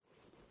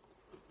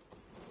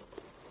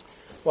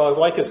Well, I'd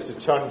like us to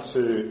turn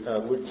to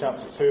Luke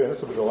chapter 2, and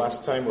this will be the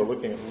last time we're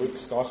looking at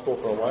Luke's Gospel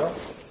for a while,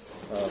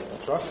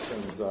 I trust,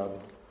 and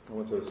I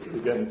want to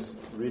begin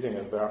reading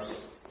at verse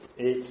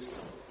 8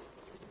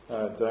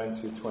 down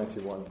to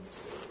 21.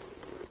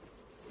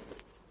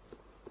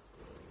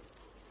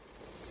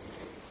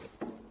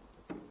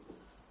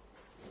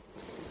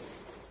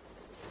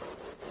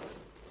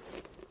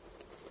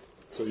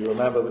 So you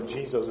remember that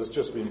Jesus has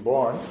just been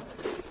born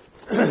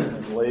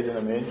and laid in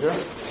a manger.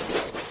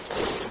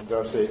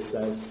 Verse 8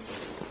 says,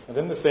 "And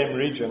in the same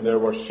region there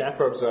were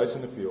shepherds out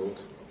in the field,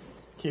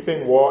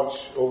 keeping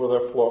watch over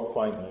their flock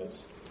by night.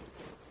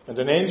 And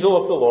an angel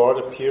of the Lord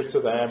appeared to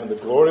them, and the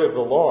glory of the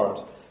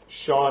Lord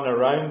shone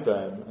around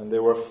them, and they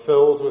were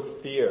filled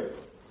with fear.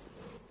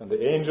 And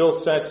the angel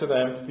said to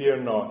them, 'Fear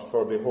not,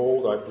 for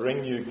behold, I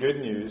bring you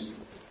good news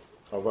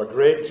of a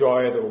great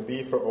joy that will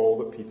be for all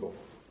the people.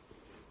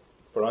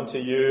 For unto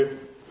you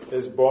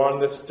is born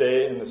this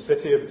day in the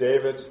city of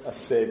David a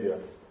Saviour,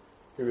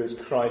 who is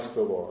Christ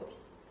the Lord.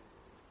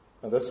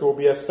 And this will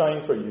be a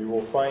sign for you. You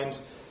will find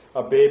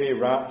a baby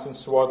wrapped in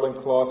swaddling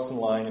cloths and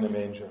lying in a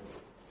manger.'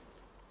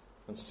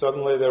 And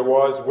suddenly there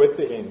was with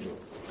the angel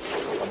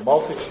a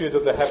multitude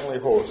of the heavenly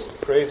host,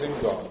 praising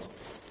God,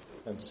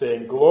 and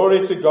saying,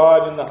 'Glory to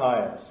God in the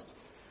highest,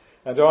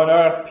 and on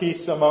earth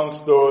peace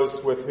amongst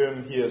those with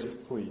whom he is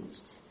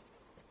pleased.'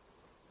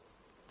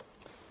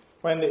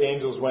 When the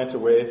angels went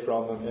away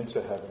from them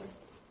into heaven,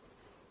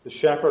 the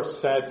shepherds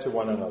said to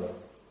one another,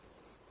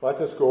 'Let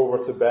us go over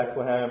to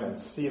Bethlehem and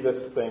see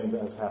this thing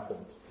that has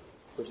happened,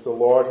 which the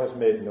Lord has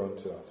made known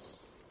to us.'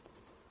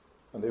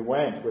 And they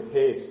went with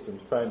haste and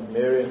found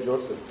Mary and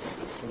Joseph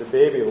and the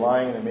baby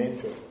lying in a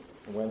manger.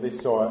 And when they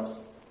saw it,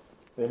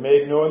 they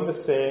made known the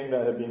saying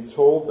that had been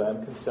told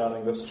them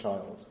concerning this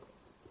child.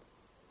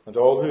 And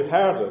all who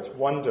heard it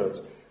wondered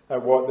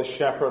at what the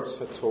shepherds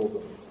had told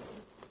them.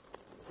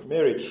 But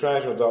Mary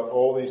treasured up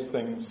all these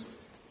things,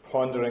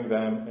 pondering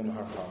them in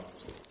her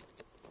heart.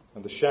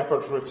 And the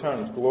shepherds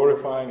returned,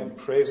 glorifying and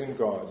praising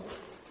God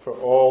for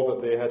all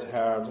that they had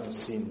heard and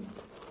seen,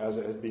 as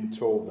it had been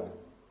told them."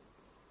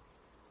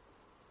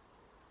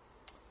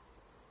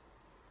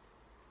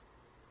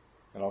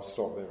 And I'll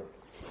stop there.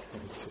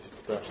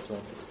 Verse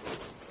 20.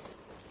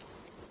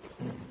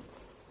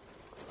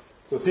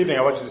 So this evening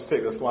I want you to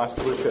take this last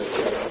look at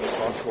the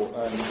Gospel,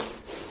 and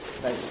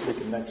next week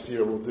and next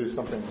year we'll do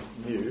something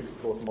new,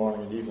 both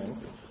morning and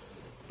evening.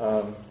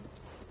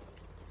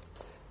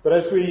 But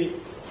as we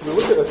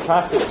look at this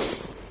passage,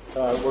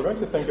 we're going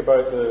to think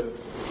about the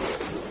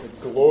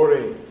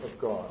glory of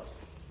God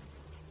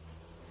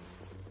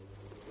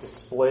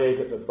displayed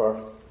at the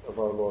birth of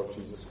our Lord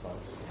Jesus Christ.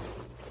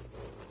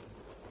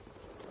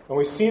 And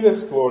we see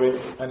this glory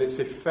and its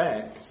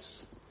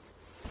effects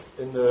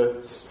in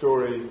the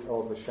story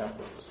of the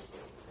shepherds.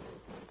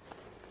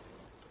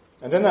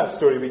 And in that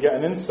story we get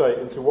an insight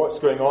into what's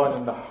going on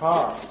in the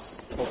hearts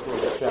of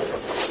those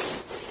shepherds,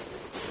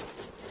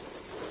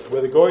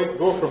 where they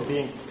go from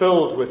being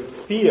filled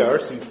with fear.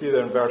 So you see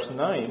there in verse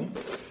 9,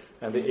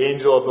 "And the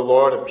angel of the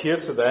Lord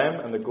appeared to them,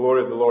 and the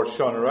glory of the Lord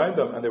shone around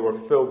them, and they were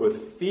filled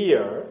with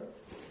fear."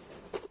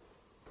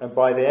 And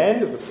by the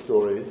end of the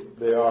story,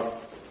 they are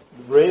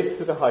raised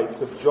to the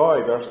heights of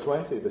joy. Verse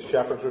 20, "The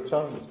shepherds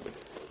returned,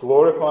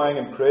 glorifying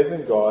and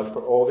praising God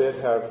for all they had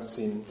heard and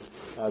seen,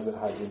 as it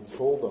had been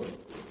told them."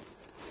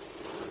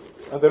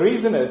 And the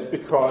reason is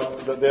because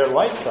that they're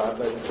like that,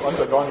 they've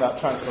undergone that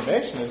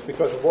transformation, is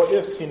because of what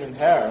they've seen and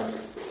heard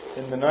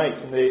in the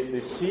night. And they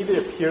see the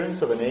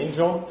appearance of an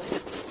angel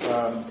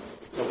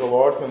of the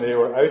Lord when they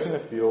were out in the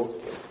field.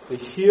 They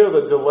hear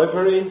the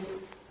delivery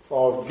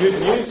of good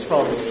news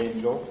from the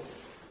angel.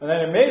 And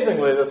then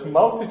amazingly, this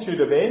multitude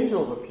of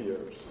angels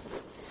appears.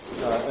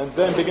 And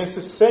then begins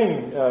to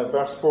sing,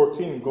 verse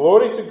 14,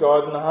 "Glory to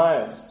God in the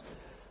highest,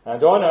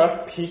 and on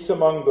earth peace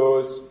among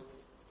those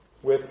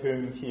with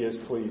whom he is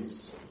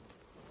pleased."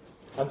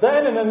 And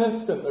then in an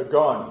instant they're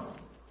gone.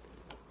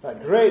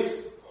 That great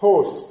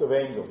host of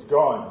angels,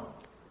 gone.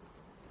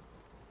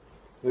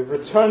 They've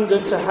returned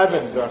into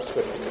heaven, verse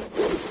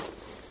 15.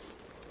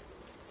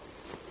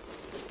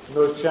 And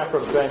those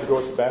shepherds then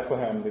go to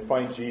Bethlehem. They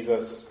find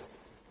Jesus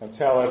and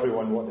tell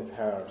everyone what they've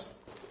heard.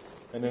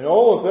 And in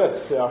all of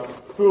this, they are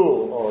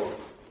full of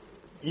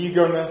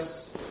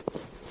eagerness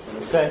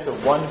and a sense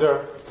of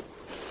wonder.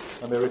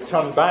 And they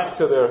return back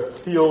to their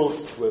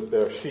fields with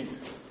their sheep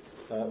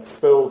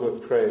filled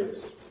with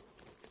praise.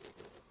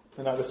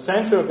 And at the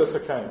center of this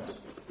account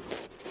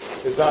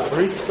is that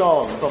brief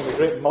song from the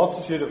great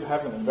multitude of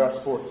heaven in verse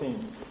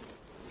 14.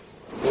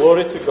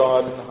 "Glory to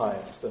God in the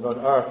highest, and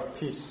on earth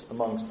peace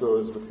amongst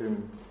those with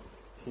whom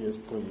he is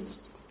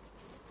pleased."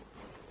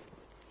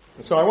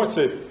 And so I want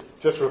to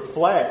just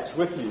reflect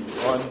with you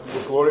on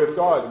the glory of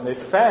God and the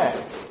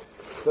effect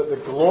that the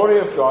glory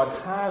of God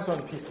has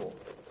on people.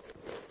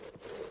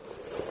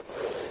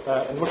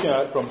 And looking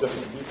at it from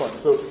different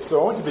viewpoints. So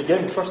I want to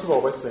begin, first of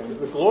all, by saying that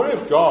the glory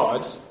of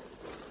God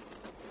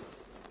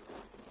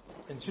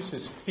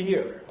induces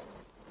fear.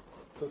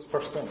 That's the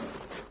first thing.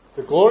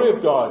 The glory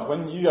of God,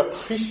 when you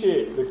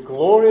appreciate the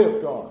glory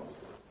of God,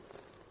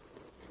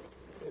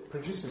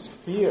 produces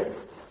fear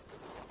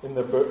in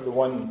the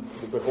one,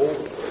 the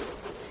beholder.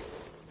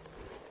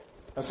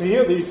 And so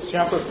here these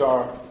shepherds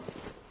are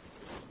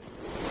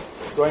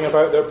going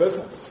about their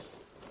business.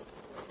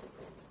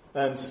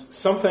 And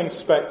something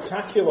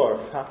spectacular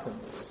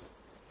happens.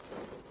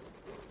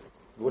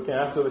 Looking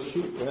after the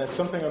sheep, and then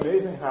something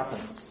amazing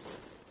happens.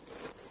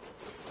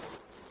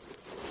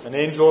 An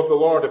angel of the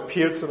Lord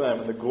appeared to them,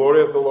 and the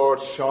glory of the Lord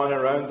shone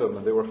around them,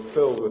 and they were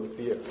filled with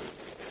fear.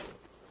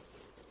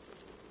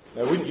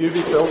 Now, wouldn't you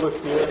be filled with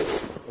fear?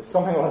 If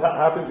something like that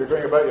happens, you're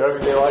going about your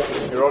everyday life, you're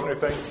doing your ordinary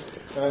things,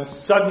 and then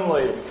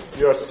suddenly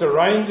you're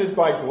surrounded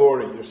by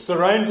glory, you're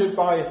surrounded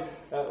by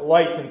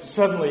light, and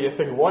suddenly you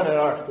think, what on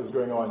earth is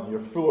going on? You're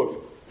full of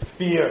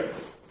fear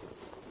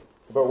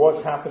about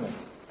what's happening.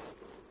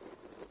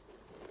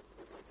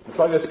 It's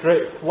like this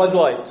great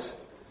floodlight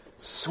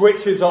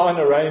switches on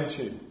around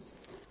you,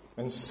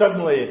 and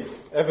suddenly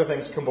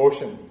everything's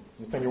commotion.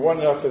 You're thinking, what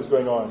on earth is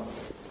going on?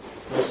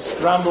 And you're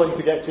scrambling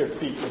to get to your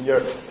feet, and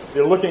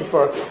you're looking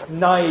for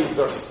knives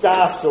or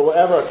staffs or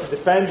whatever to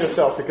defend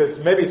yourself, because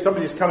maybe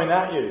somebody's coming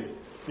at you.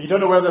 But you don't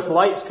know where this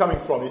light's coming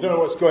from. You don't know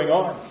what's going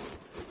on.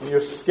 And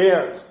you're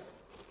scared.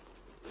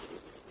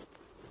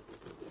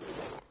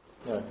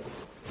 Yeah.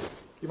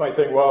 You might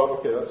think, well,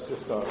 okay, that's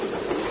just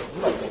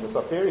you might think it's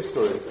a fairy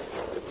story.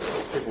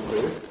 People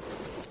do.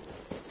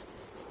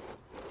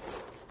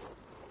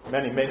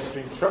 Many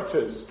mainstream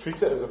churches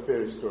treat it as a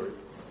fairy story.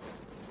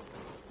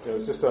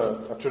 It's just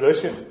a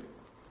tradition.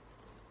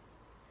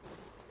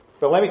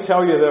 But let me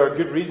tell you, there are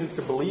good reasons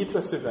to believe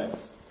this event.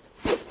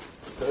 That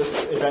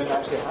this event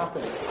actually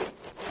happened.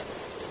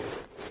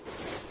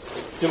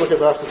 If you look at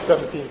verses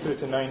 17 through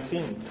to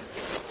 19,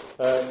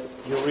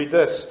 you'll read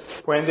this.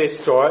 When they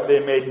saw it, they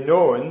made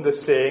known the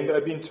saying that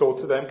had been told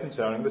to them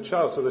concerning the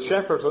child. So the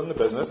shepherds are in the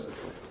business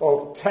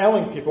of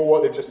telling people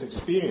what they've just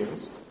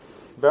experienced.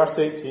 Verse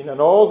 18,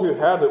 and all who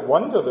heard it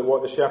wondered at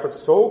what the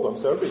shepherds told them.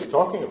 So everybody's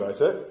talking about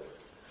it.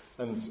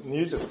 And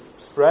news is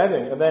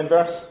spreading. And then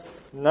verse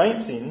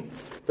 19,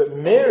 but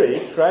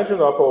Mary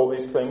treasured up all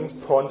these things,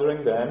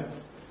 pondering them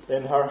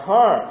in her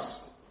heart.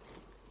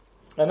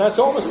 And that's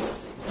almost,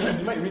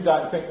 you might read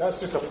that and think that's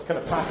just a kind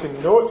of passing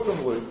note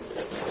from Luke.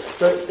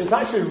 But it's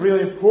actually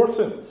really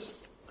important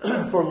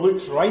for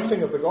Luke's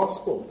writing of the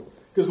gospel.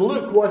 Because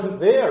Luke wasn't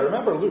there.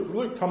 Remember,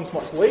 Luke comes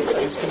much later.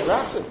 He's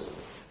converted.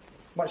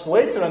 Much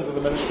later into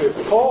the ministry of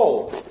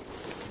Paul.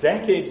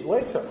 Decades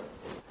later.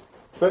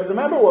 But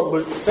remember what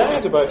Luke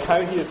said about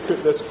how he had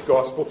put this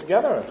gospel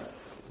together.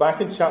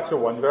 Back in chapter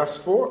 1,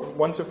 verse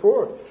 1 to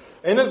 4.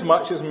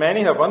 Inasmuch as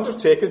many have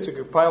undertaken to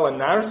compile a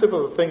narrative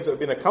of the things that have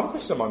been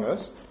accomplished among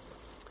us,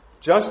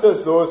 just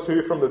as those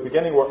who from the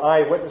beginning were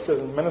eyewitnesses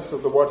and ministers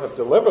of the word have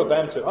delivered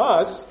them to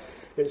us,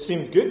 it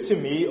seemed good to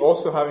me,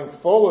 also having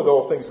followed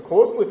all things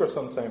closely for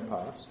some time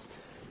past,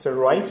 to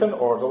write an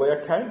orderly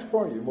account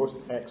for you, most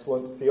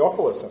excellent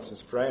Theophilus, that's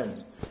his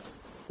friend,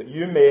 that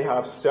you may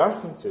have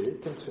certainty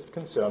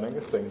concerning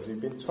the things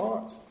you've been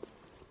taught.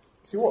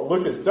 See, what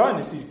Luke has done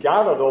is he's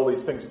gathered all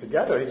these things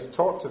together. He's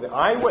talked to the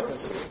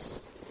eyewitnesses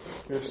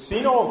who have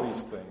seen all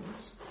these things.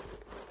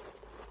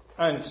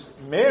 And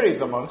Mary's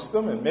amongst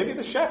them, and maybe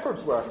the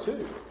shepherds were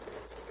too.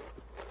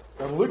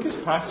 And Luke is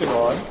passing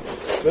on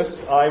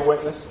this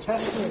eyewitness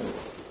testimony.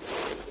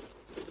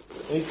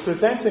 And he's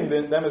presenting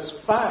them as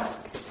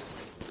facts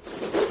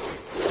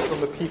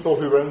from the people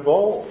who were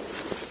involved.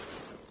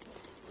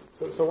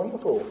 So it's a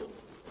wonderful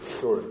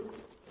story.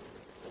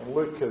 And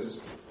Luke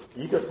is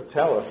eager to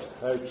tell us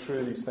how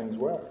true these things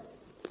were.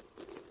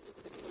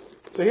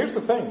 So here's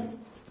the thing.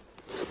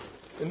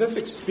 In this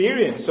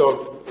experience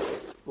of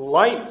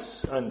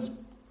light and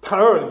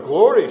power and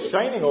glory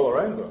shining all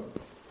around them,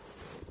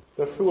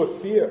 they're full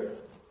of fear.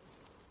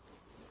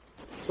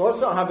 So let's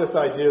not have this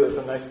idea that's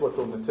a nice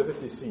little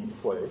nativity scene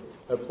play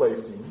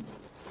scene.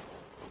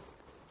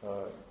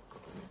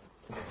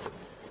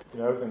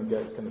 Everything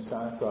gets kind of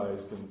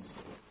sanitized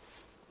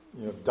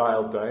and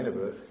dialed down a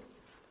bit.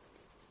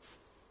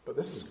 But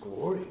this is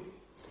glory.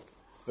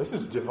 This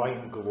is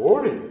divine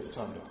glory that's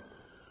turned up.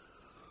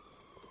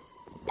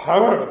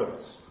 Power of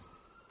it.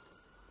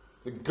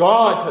 That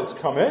God has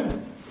come in.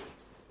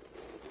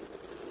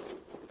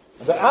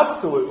 And they're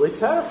absolutely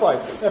terrified.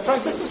 Now,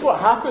 friends, this is what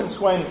happens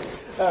when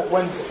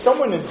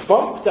someone is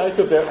bumped out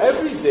of their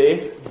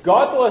everyday,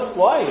 godless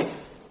life,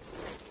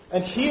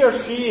 and he or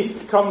she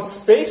comes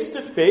face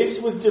to face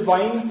with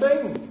divine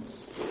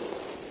things.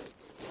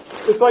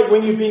 It's like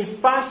when you've been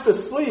fast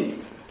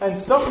asleep, and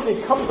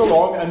somebody comes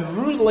along and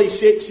rudely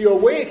shakes you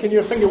awake, and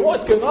you're thinking,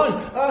 what's going on?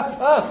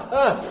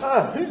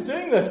 Who's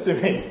doing this to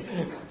me?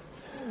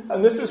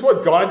 And this is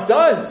what God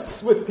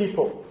does with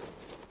people.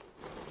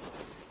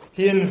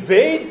 He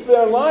invades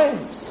their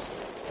lives.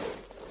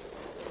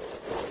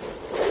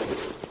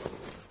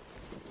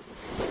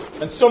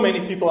 And so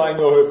many people I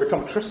know who have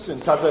become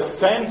Christians have this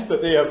sense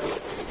that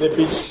they've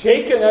been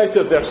shaken out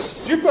of their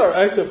stupor,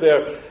 out of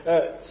their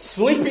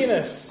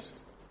sleepiness,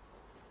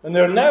 and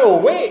they're now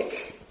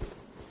awake.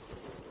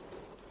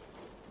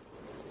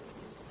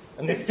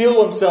 And they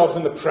feel themselves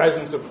in the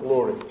presence of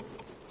glory.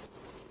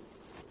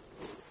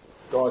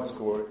 God's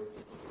glory.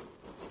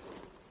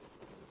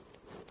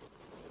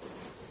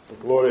 The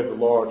glory of the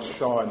Lord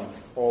shone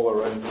all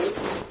around you.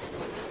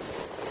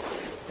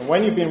 And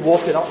when you've been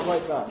woken up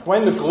like that,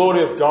 when the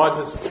glory of God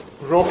has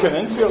broken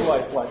into your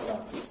life like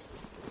that,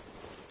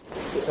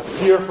 it's a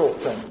fearful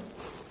thing.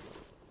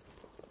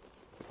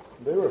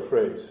 They were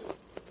afraid.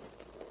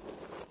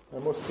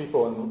 And most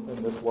people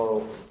in this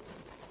world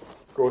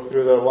go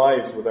through their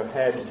lives with their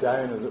heads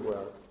down, as it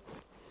were.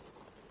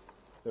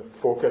 They're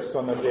focused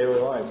on their daily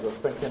lives. They're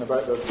thinking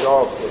about their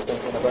jobs. They're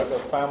thinking about their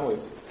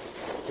families.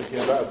 Thinking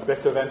about a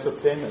bit of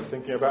entertainment.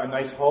 Thinking about a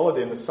nice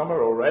holiday in the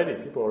summer already.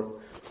 People are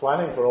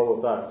planning for all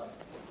of that.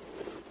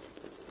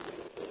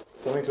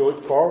 Something to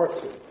look forward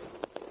to.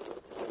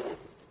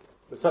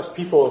 But such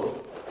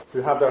people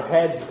who have their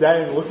heads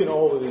down looking at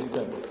all of these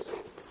things,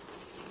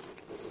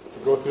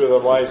 they go through their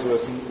lives with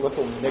this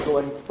little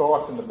niggling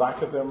thought in the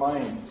back of their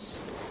minds.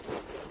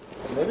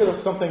 Maybe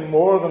there's something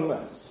more than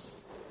this.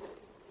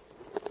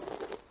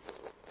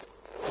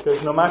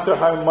 Because no matter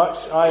how much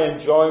I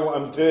enjoy what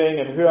I'm doing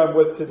and who I'm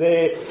with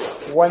today,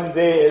 one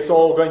day it's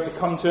all going to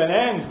come to an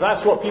end.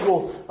 That's what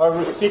people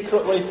are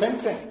secretly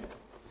thinking.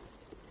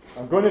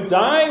 I'm going to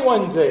die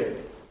one day.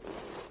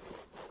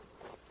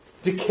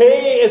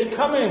 Decay is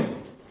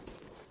coming.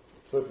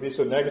 So to be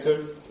so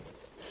negative.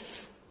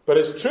 But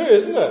it's true,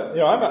 isn't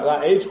it? I'm at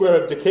that age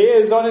where decay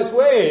is on its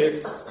way.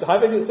 It's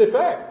having its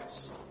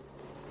effects.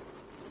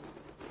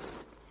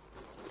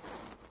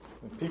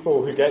 And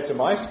people who get to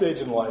my stage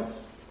in life,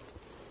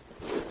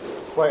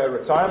 quite a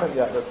retirement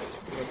yet, but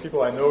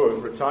people I know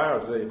who've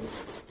retired, they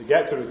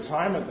get to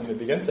retirement and they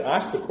begin to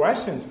ask the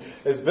questions,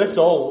 is this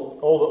all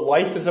that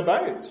life is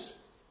about?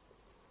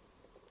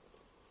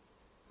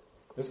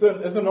 Is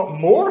there not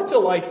more to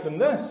life than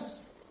this?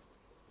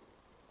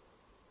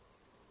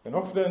 And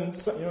often,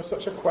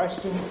 such a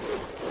question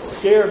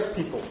scares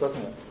people,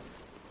 doesn't it?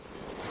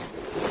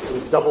 So we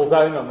double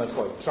down on this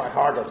life, try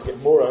harder to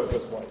get more out of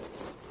this life.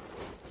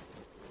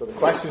 But the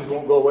questions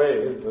won't go away.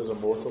 Is there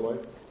more to life?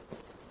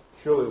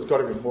 Surely there's got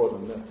to be more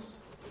than this.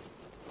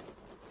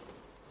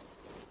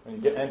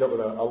 And you end up with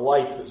a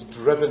life that's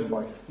driven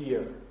by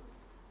fear.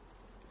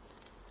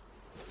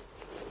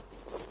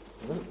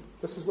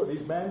 This is what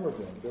these men were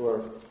doing. They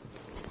were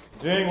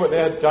doing what they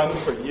had done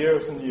for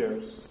years and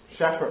years.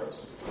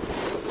 Shepherds.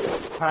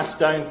 Passed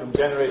down from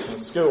generation.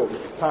 Skill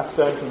passed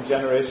down from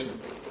generation.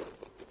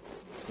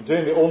 And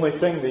doing the only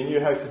thing they knew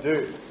how to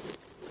do.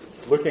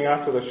 Looking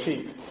after the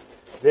sheep.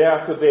 Day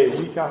after day,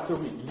 week after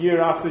week,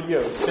 year after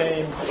year. The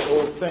same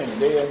old thing,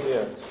 day in,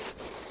 day out.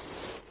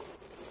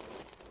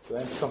 But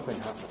then something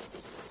happened.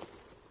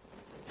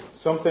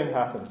 Something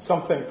happened.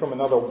 Something from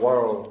another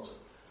world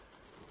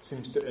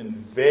seems to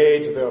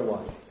invade their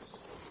lives.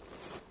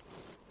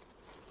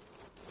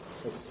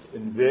 This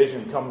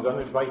invasion comes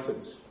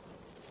uninvited.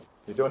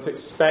 You don't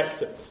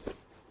expect it.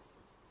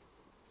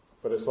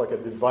 But it's like a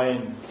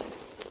divine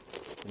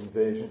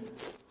invasion.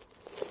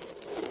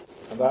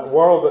 And that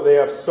world that they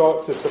have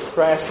sought to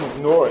suppress and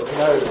ignore is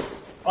now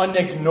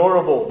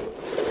unignorable.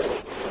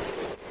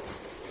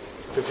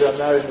 Because they are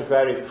now in the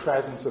very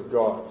presence of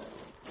God.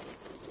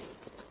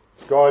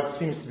 God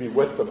seems to be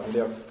with them and they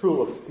are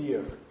full of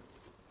fear.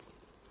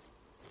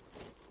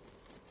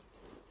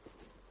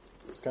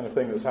 Kind of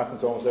thing that's happened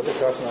to almost every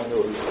person I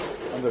know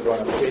who's undergone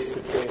a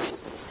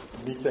face-to-face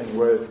meeting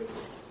with,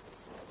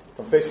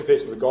 come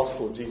face-to-face with the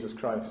gospel of Jesus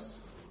Christ,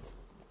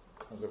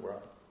 as it were.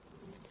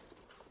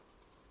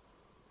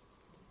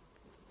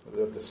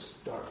 They're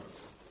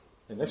disturbed.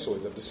 Initially,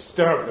 they're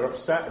disturbed, they're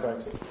upset about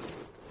it.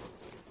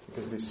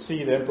 Because they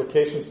see the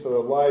implications for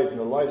their lives,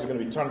 and their lives are going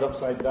to be turned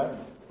upside down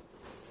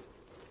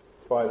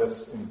by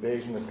this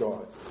invasion of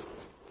God.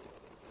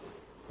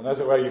 And as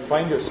it were, you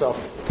find yourself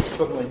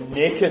suddenly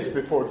naked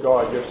before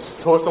God. You're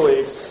totally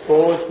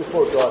exposed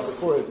before God,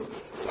 before His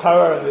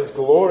power and His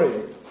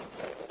glory.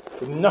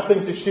 With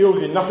nothing to shield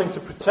you, nothing to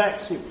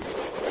protect you.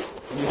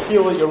 And you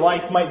feel that your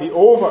life might be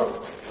over.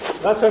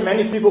 That's how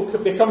many people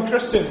become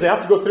Christians. They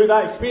have to go through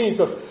that experience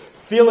of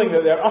feeling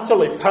that they're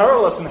utterly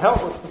powerless and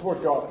helpless before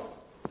God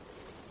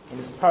and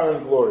His power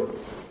and glory.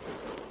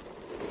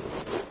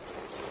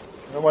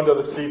 And I wonder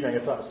this evening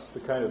if that's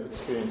the kind of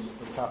experience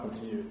that's happened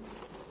to you.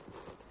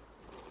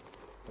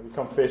 Have you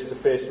come face to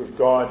face with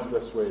God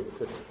this way?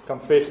 To come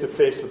face to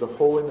face with the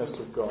holiness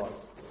of God,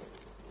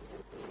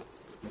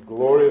 the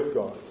glory of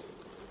God.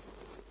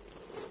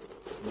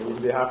 It will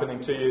be happening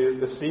to you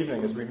this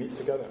evening as we meet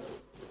together.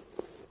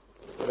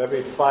 That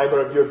every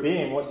fibre of your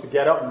being wants to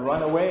get up and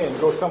run away and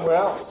go somewhere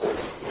else.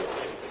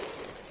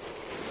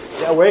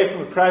 Get away from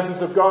the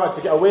presence of God,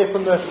 to get away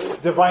from the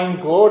divine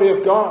glory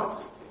of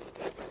God.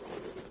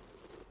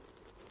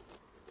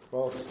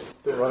 Well,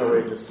 don't run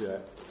away just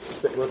yet.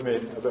 Stick with me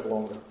a bit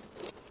longer.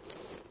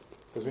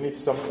 Because we need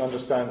to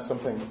understand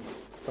something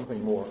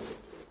more.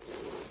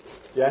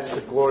 Yes,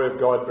 the glory of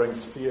God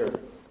brings fear.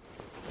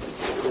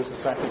 Here's the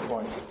second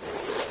point.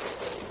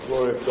 The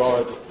glory of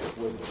God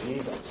with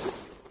Jesus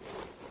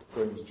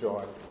brings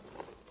joy.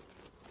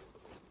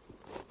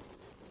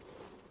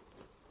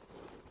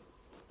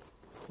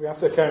 We have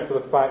to account for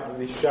the fact that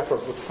these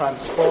shepherds were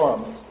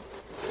transformed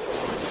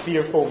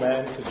fearful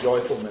men to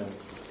joyful men,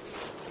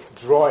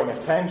 drawing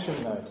attention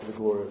now to the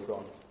glory of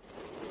God.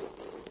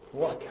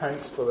 What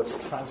accounts for this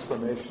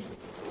transformation?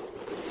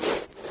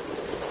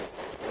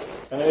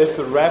 And it is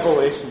the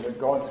revelation that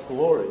God's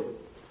glory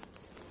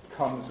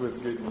comes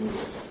with good news.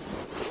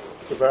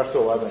 To verse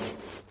 11.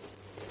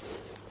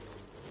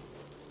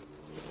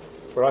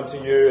 For unto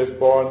you is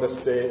born this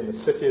day in the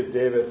city of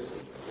David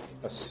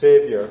a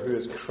Saviour who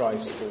is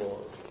Christ the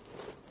Lord.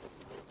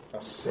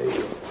 A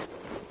Saviour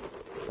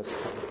has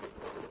come.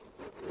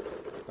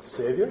 A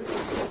Saviour?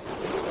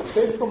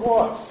 Saved from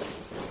what?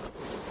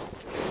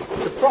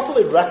 To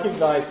properly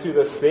recognize who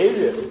this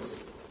baby is,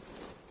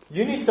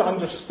 you need to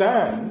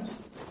understand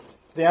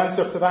the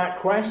answer to that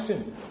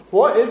question.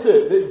 What is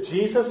it that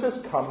Jesus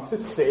has come to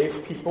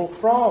save people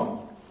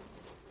from?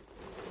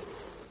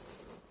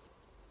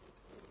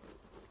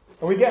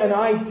 And we get an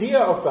idea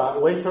of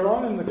that later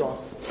on in the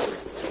Gospel.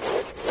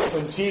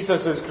 When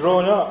Jesus has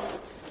grown up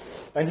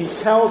and he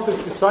tells his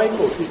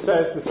disciples, he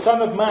says, the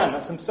Son of Man,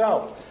 that's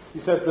himself, he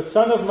says, the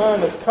Son of Man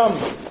has come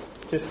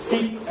to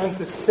seek and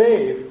to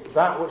save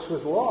that which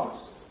was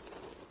lost.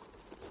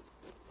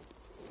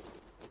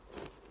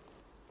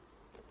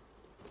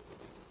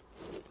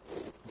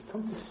 He's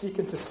come to seek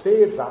and to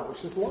save that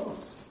which is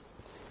lost.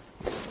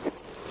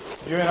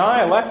 You and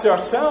I, left to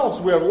ourselves,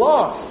 we're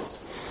lost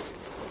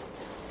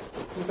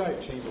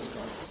without Jesus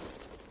Christ.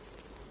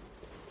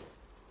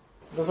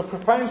 There's a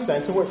profound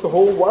sense in which the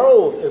whole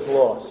world is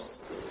lost.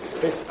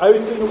 It's out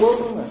in the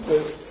wilderness,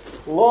 it's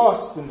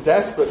lost and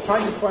desperate,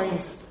 trying to find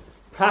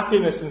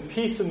happiness and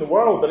peace in the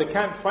world, but it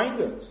can't find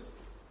it.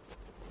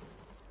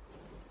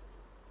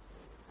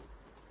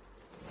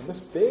 And this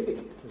baby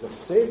is a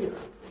Saviour.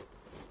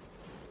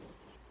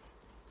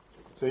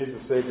 So he's the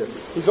Saviour.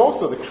 He's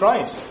also the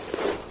Christ.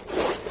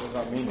 What does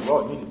that mean?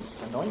 Well, it means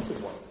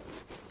anointed one.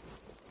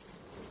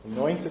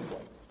 Anointed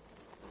one.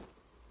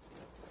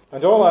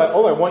 And all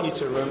I want you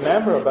to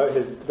remember about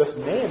this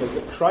name is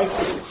that Christ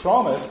was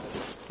promised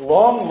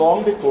long,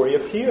 long before he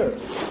appeared.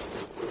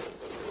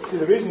 See,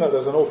 the reason that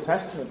there's an Old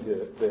Testament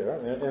there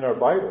in our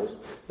Bibles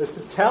is to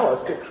tell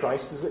us that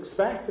Christ is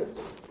expected.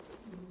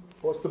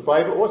 What's the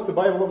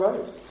Bible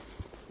about?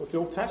 What's the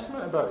Old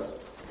Testament about?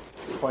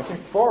 It's pointing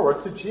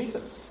forward to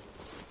Jesus.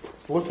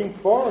 It's looking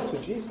forward to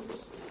Jesus.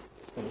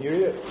 And here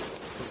he is.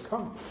 He's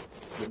come.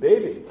 The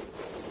baby.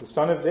 The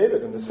Son of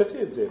David in the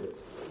city of David.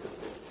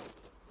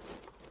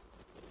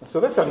 And so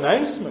this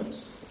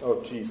announcement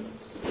of Jesus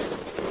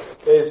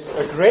is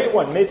a great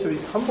one made to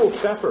these humble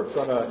shepherds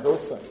on a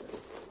hillside.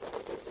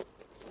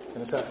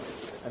 And it's an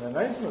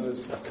announcement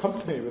that's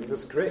accompanied with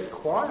this great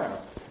choir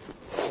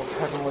of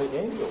heavenly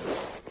angels.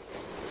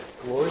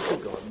 Glory to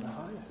God in the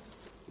highest.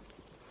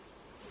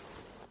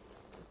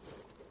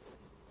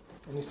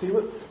 And you see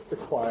what the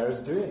choir is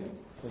doing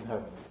in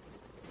heaven.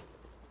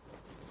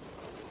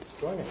 It's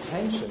drawing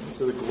attention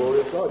to the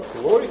glory of God.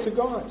 Glory to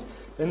God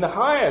in the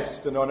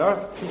highest, and on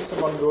earth peace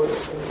among those in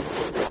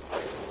peace.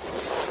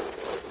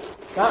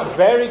 That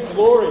very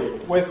glory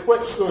with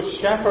which those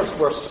shepherds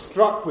were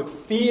struck with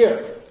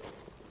fear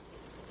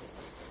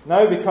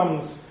now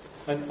becomes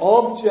an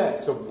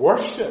object of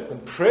worship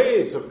and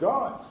praise of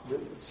God.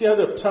 See how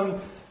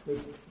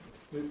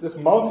this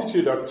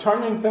multitude are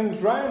turning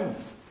things round.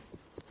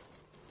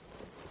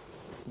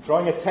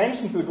 Drawing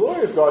attention to the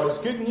glory of God is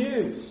good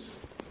news.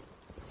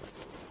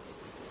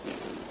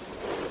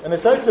 And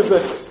it's out of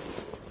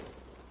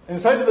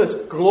this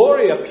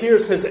glory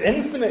appears his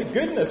infinite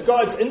goodness,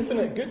 God's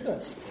infinite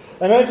goodness.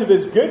 And out of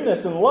his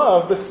goodness and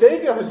love, the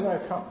Saviour has now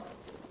come.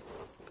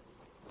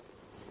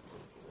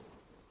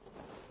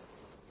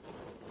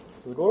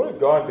 So the glory of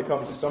God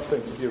becomes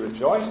something to be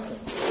rejoiced in.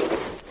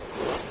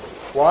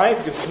 Why?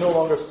 Because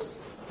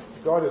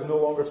God is no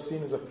longer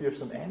seen as a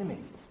fearsome enemy.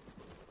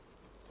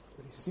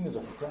 But he's seen as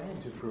a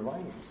friend who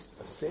provides,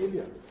 a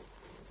Saviour.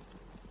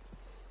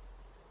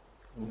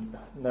 And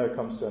now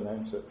comes to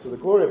announce it. So the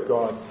glory of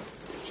God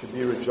should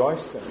be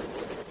rejoiced in.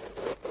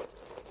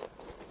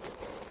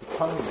 He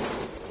comes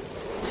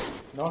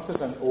not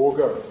as an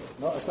ogre,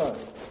 not as a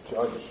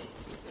judge,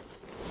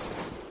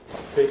 a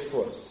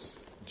faceless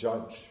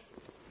judge.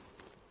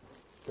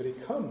 But he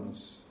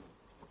comes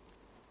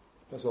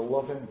as a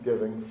loving,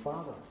 giving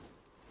Father.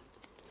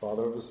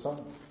 Father of the Son.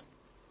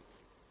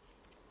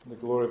 And the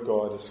glory of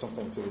God is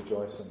something to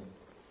rejoice in.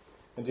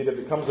 Indeed, it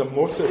becomes a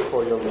motive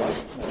for your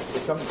life now. It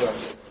becomes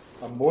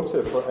a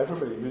motive for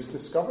everybody who's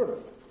discovered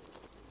it.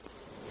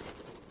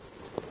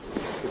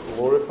 To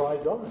glorify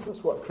God.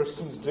 That's what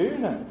Christians do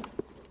now.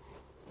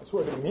 That's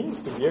what it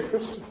means to be a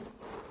Christian.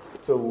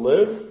 To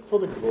live for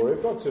the glory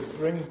of God. To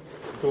bring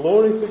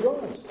glory to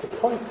God. To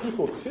point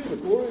people to the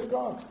glory of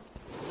God.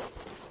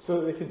 So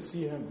that they can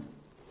see him.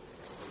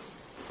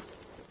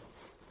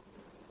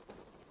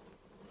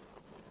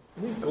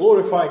 We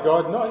glorify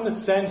God not in the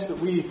sense that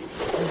we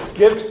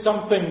give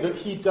something that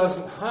he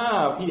doesn't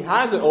have. He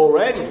has it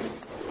already.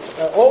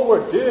 All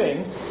we're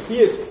doing, he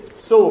is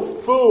so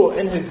full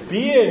in his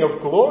being of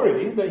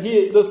glory that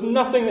there's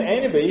nothing that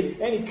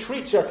any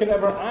creature can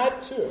ever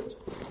add to it.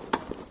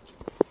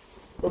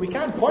 But we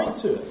can point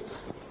to it.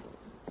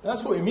 And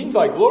that's what we mean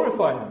by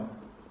glorify Him.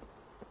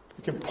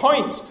 We can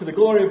point to the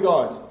glory of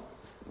God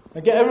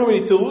and get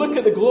everybody to look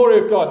at the glory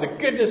of God, the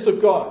goodness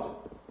of God.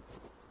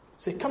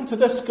 Say, come to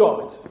this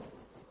God.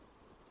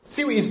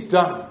 See what He's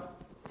done.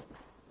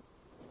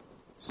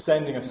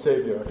 Sending a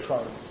Saviour, a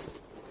Christ,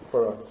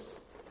 for us.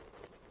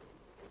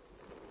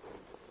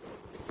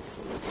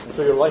 And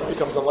so your life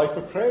becomes a life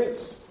of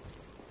praise.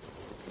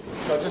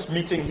 Not just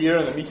meeting here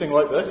and a meeting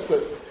like this,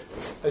 but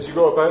as you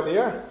go about the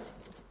earth.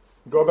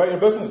 Go about your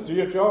business, do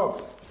your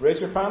job,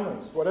 raise your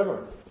families,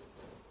 whatever.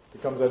 It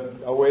becomes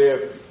a way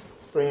of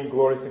bringing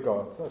glory to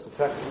God. That's a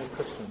testimony of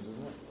Christians,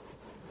 isn't it?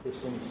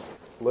 Christians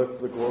live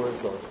for the glory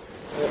of God.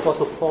 And the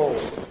Apostle Paul,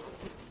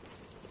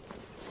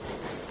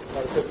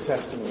 that was his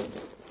testimony.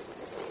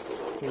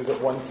 He was at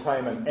one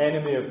time an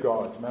enemy of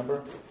God,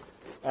 remember?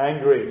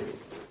 Angry,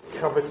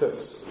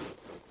 covetous.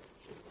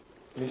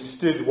 And he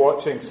stood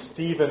watching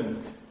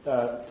Stephen,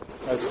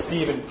 as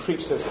Stephen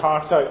preached his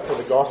heart out for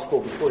the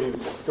gospel before he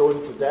was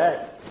stoned to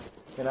death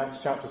in Acts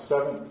chapter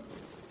 7.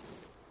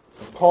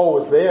 And Paul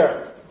was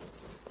there,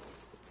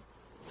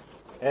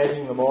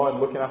 egging them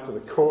on, looking after the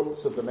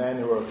coats of the men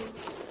who were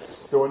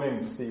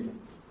stoning Stephen.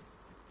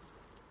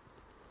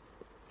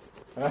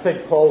 And I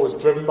think Paul was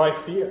driven by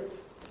fear.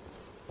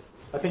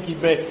 I think he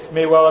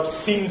may well have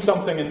seen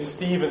something in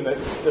Stephen that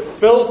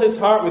filled his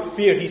heart with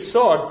fear. He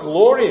saw a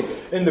glory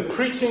in the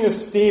preaching of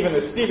Stephen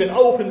as Stephen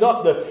opened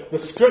up the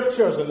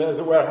scriptures, and as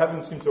it were,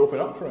 heaven seemed to open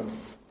up for him.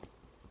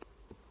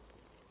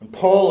 And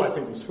Paul, I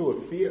think, was full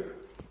of fear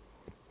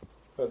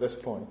at this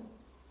point.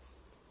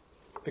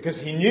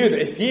 Because he knew that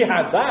if he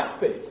had that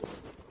faith,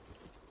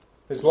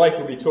 his life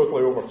would be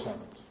totally overturned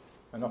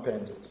and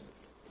upended.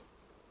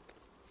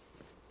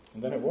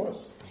 And then it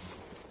was.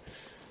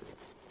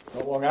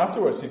 Not long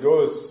afterwards, he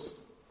goes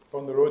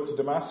on the road to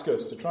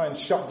Damascus to try and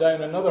shut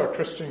down another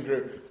Christian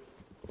group.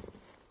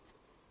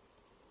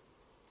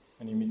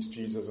 And he meets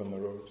Jesus on the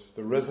road,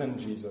 the risen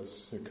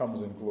Jesus who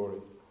comes in glory.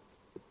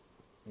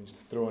 He's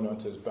thrown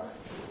onto his back.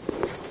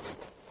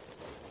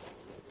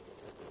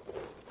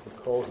 He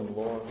calls him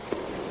Lord,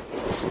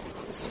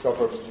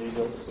 discovers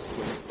Jesus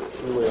who's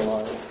truly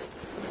alive.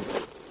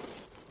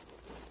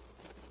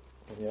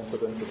 And he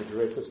entered into the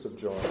greatest of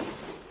joys,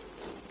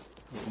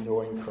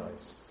 knowing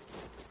Christ.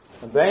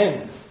 And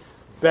then,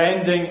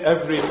 bending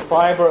every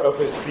fibre of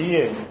his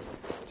being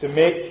to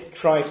make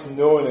Christ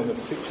known in the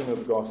preaching of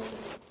the gospel.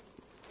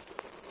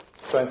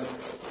 Friends,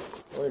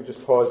 let me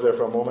just pause there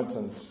for a moment,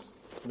 and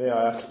may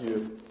I ask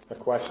you a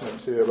question or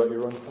two about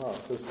your own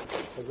heart.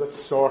 Has this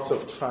sort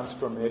of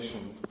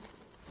transformation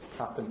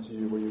happened to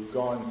you where you've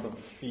gone from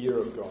fear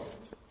of God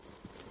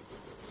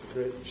to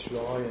great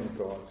joy in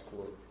God's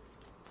glory?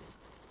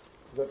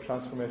 Has that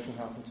transformation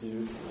happened to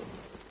you?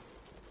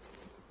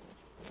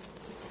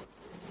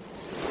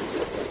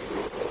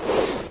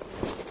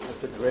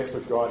 The grace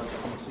of God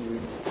come to you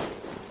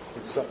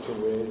in such a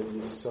way that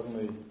you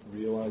suddenly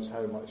realize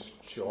how much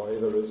joy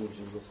there is in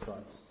Jesus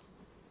Christ.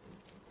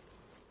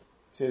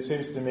 See, it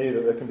seems to me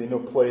that there can be no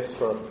place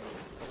for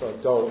a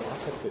dull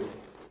apathy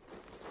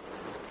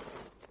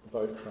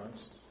about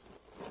Christ.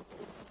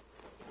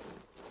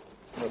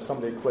 If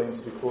somebody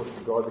claims to be close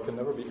to God, they can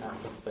never be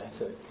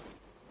apathetic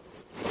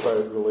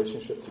about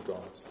relationship to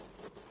God.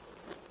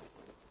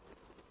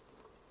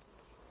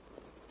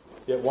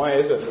 Yet why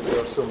is it that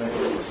there are so many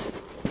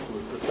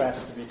who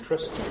profess to be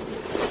Christian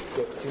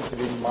that seem to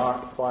be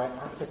marked by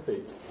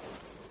apathy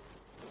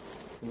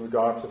in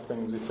regard to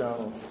things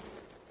eternal?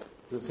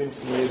 It seems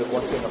to me that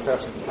one thing a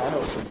person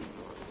cannot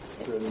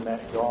be who has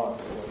met God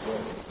like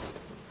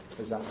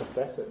this is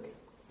apathetic.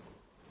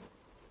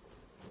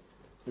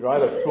 You're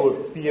either full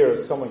of fear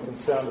as someone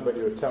concerned about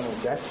your eternal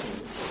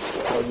destiny,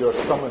 or you're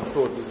someone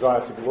full of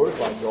desire to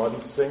glorify God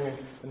and sing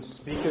and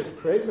speak His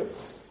praises.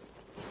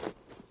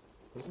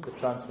 This is the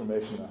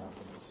transformation that happens.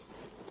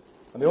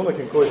 And the only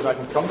conclusion I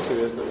can come to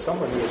is that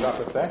someone who is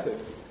apathetic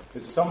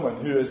is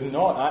someone who is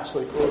not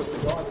actually close to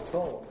God at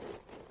all.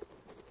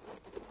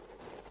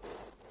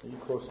 Are you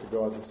close to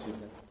God this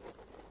evening?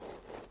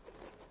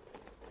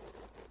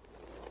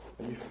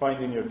 Are you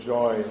finding your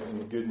joy in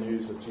the good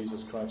news of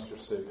Jesus Christ, your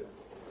Saviour?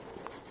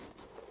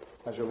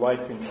 Has your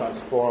life been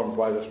transformed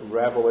by this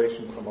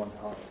revelation from on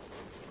high?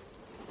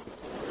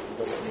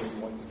 Does it mean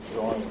you want to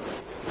join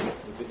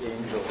with the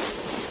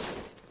angels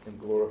in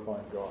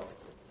glorifying God?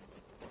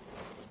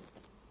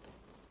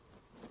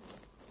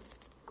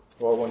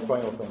 Well, one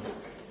final thing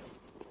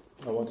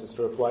I want us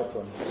to reflect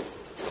on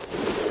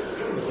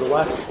is the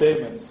last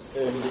statement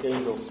in the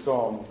angel's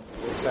song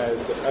that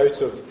says that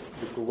out of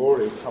the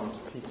glory comes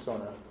peace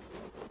on earth.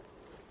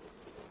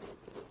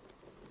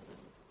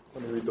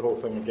 Let me read the whole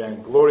thing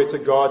again. Glory to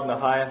God in the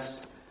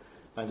highest,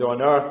 and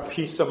on earth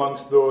peace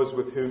amongst those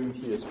with whom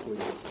He is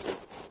pleased.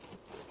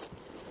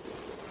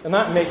 And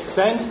that makes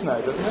sense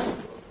now, doesn't it?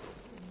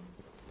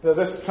 That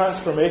this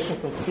transformation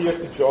from fear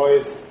to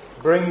joy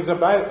brings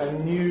about a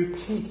new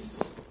peace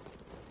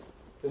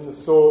in the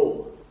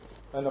soul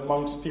and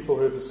amongst people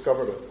who have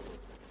discovered it.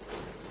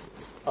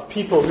 A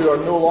people who are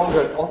no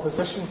longer in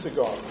opposition to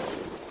God,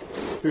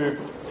 who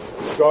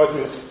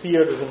is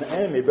feared as an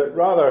enemy, but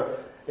rather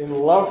in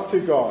love to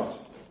God,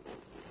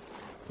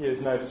 he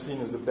is now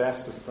seen as the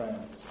best of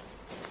friends.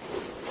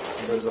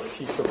 And there's a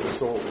peace of the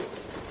soul.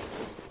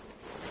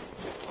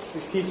 See,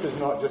 peace is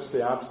not just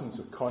the absence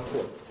of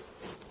conflict.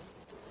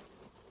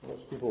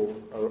 Most people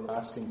are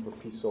asking for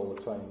peace all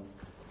the time.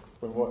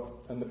 And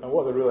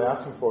what they're really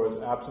asking for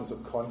is absence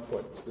of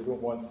conflict. They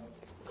don't want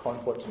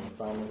conflict in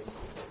families.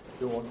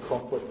 They don't want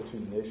conflict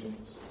between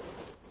nations.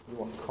 They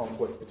don't want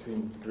conflict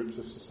between groups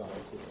of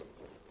society.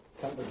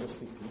 Can't there just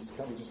be peace?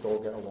 Can't we just all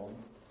get along?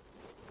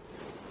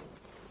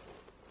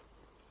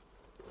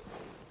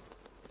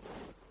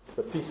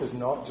 But peace is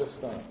not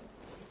just that.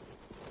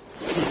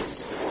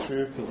 Peace,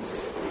 true peace,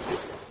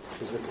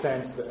 is the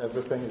sense that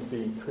everything is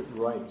being put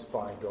right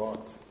by God.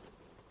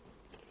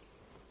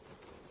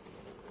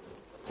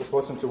 Just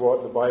listen to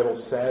what the Bible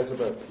says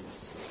about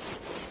peace.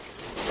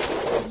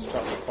 Romans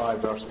chapter 5,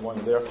 verse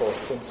 1. Therefore,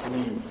 since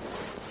we,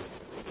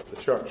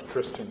 the church,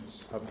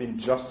 Christians, have been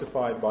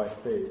justified by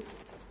faith,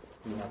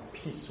 we have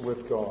peace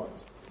with God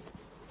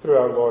through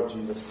our Lord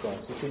Jesus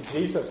Christ. You see,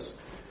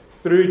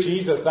 through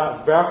Jesus,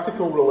 that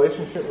vertical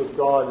relationship with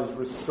God is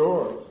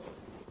restored.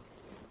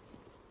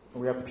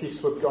 And we have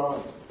peace with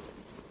God.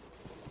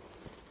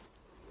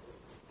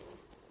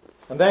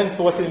 And then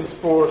Philippians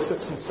 4,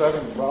 6 and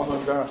 7,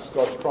 well-known verse,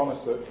 God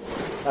promised that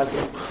as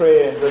we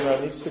pray and bring our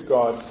needs to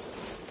God,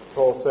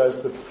 Paul says,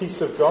 the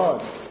peace of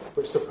God,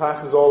 which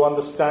surpasses all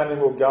understanding,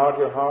 will guard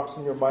your hearts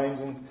and your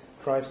minds in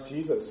Christ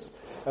Jesus.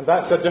 And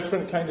that's a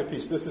different kind of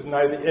peace. This is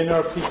now the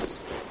inner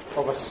peace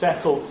of a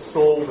settled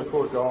soul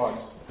before God.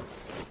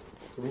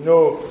 So we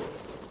know,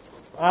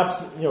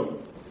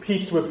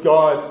 peace with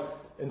God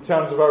in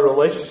terms of our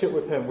relationship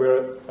with Him.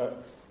 We're at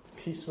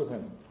peace with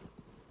Him.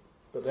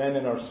 But then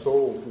in our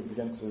souls we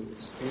begin to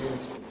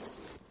experience peace,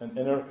 an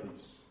inner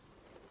peace.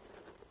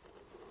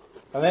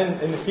 And then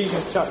in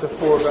Ephesians chapter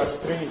 4, verse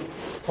 3,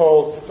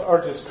 Paul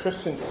urges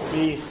Christians to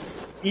be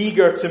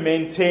eager to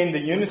maintain the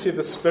unity of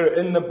the Spirit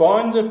in the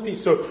bond of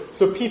peace.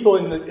 So people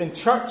in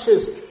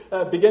churches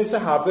begin to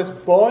have this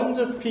bond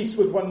of peace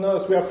with one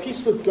another. So we have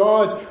peace with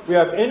God, we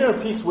have inner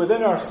peace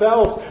within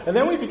ourselves, and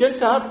then we begin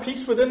to have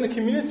peace within the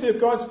community of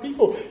God's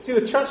people. See,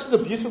 the church is a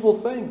beautiful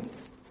thing.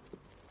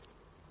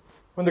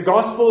 When the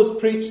gospel is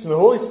preached and the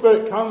Holy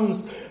Spirit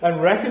comes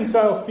and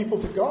reconciles people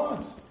to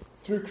God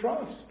through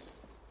Christ,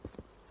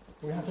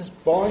 we have this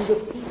bond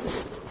of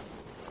peace.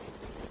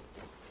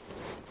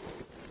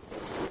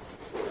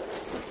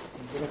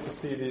 We begin to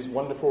see these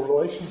wonderful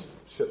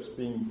relationships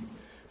being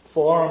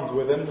formed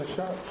within the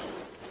church,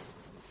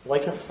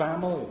 like a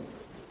family,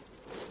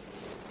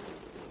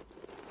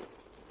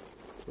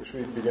 which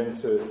we begin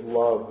to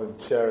love and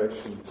cherish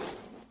and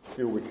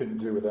feel we couldn't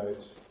do without.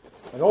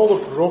 And all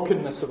the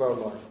brokenness of our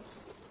lives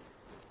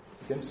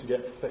begins to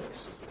get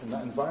fixed in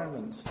that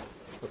environment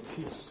of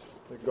peace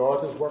that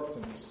God has worked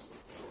in us.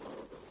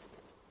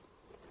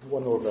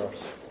 One more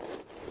verse.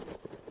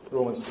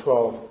 Romans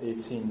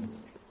 12:18.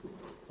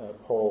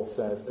 Paul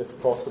says,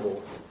 if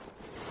possible,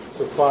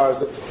 so far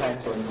as it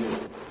depends on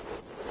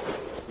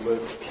you,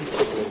 live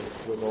peaceably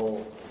with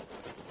all.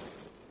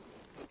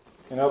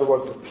 In other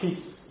words, the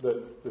peace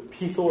that the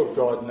people of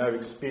God now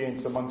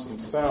experience amongst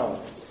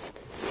themselves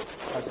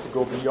has to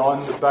go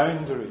beyond the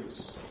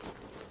boundaries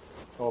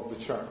of the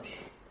church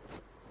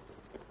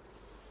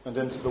and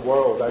into the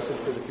world, out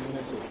into the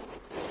community.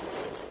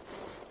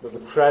 That the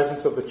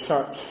presence of the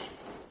church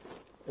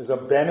is a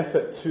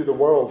benefit to the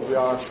world. We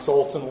are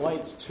salt and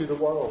light to the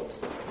world.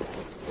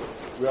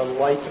 We are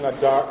light in a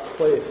dark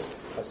place,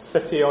 a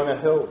city on a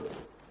hill.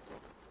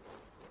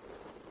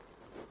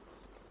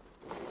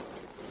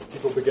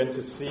 People begin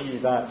to see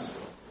that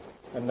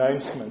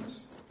announcement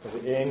of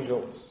the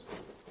angels.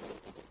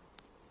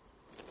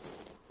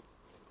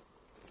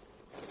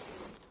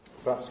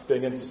 Perhaps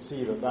begin to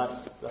see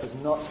that is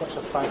not such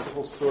a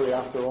fanciful story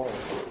after all.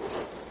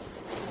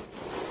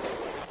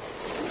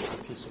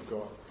 The peace of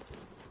God.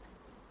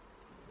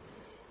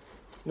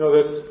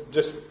 This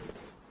just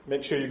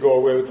make sure you go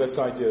away with this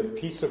idea. The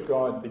peace of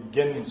God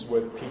begins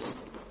with peace.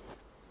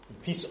 The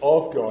peace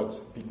of God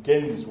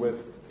begins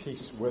with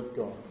peace with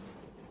God.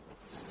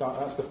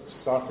 That's the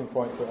starting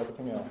point for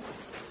everything else.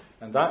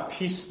 And that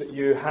peace that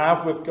you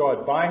have with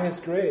God by His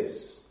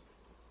grace,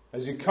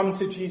 as you come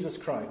to Jesus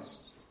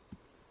Christ,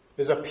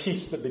 is a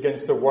peace that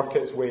begins to work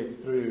its way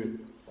through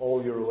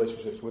all your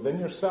relationships, within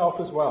yourself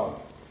as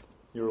well.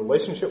 Your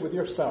relationship with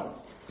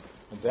yourself,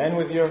 and then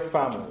with your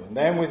family, and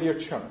then with your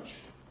church,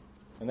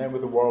 and then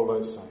with the world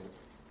outside.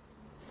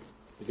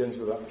 It begins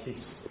with that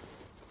peace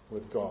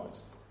with God.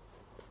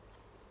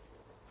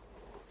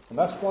 And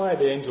that's why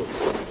the angels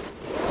say,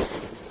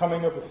 the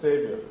coming of the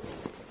Saviour,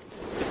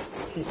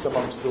 peace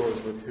amongst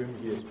those with whom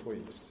He is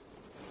pleased.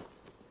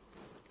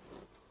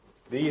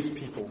 These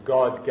people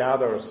God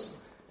gathers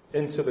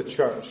into the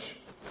church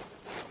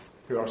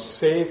who are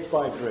saved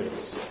by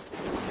grace.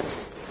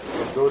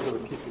 And those are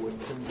the people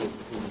with whom He is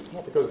pleased.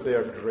 Not because they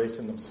are great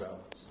in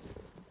themselves.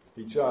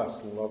 He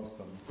just loves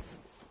them.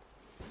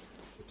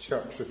 The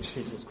church of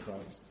Jesus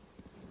Christ.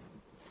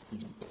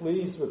 He's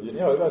pleased with you.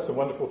 That's the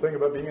wonderful thing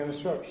about being in a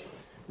church.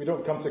 We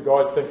don't come to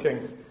God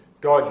thinking,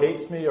 God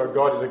hates me, or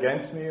God is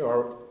against me,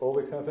 or all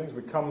these kind of things.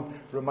 We come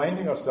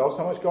reminding ourselves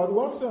how much God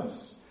loves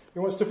us. He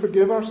wants to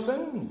forgive our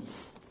sins.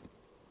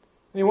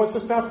 And He wants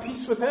us to have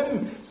peace with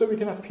Him so that we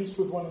can have peace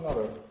with one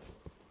another.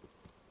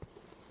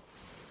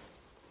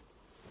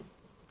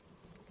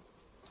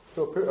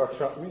 So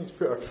we need to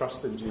put our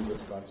trust in Jesus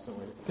Christ, don't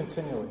we?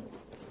 Continually.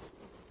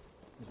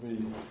 As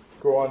we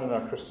go on in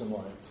our Christian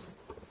lives.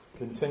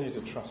 Continue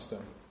to trust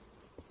Him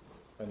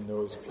and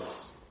know His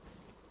peace.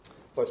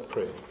 Let's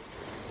pray.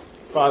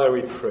 Father,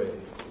 we pray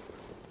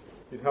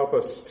You'd help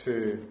us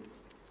to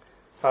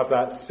have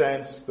that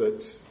sense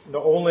that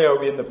not only are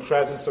we in the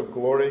presence of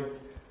glory,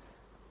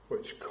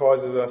 which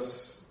causes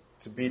us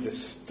to be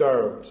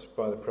disturbed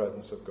by the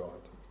presence of God,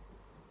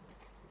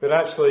 but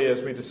actually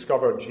as we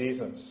discover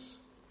Jesus,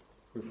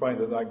 we find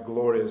that that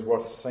glory is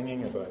worth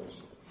singing about.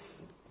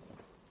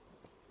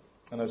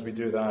 And as we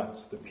do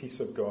that, the peace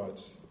of God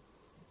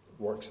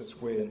works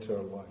its way into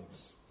our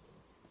lives.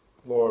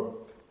 Lord,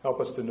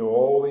 help us to know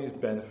all these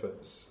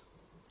benefits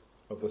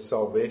of the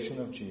salvation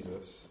of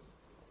Jesus.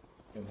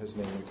 In His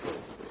name we pray.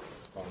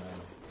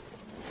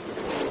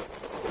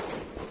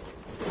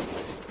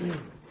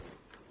 Amen.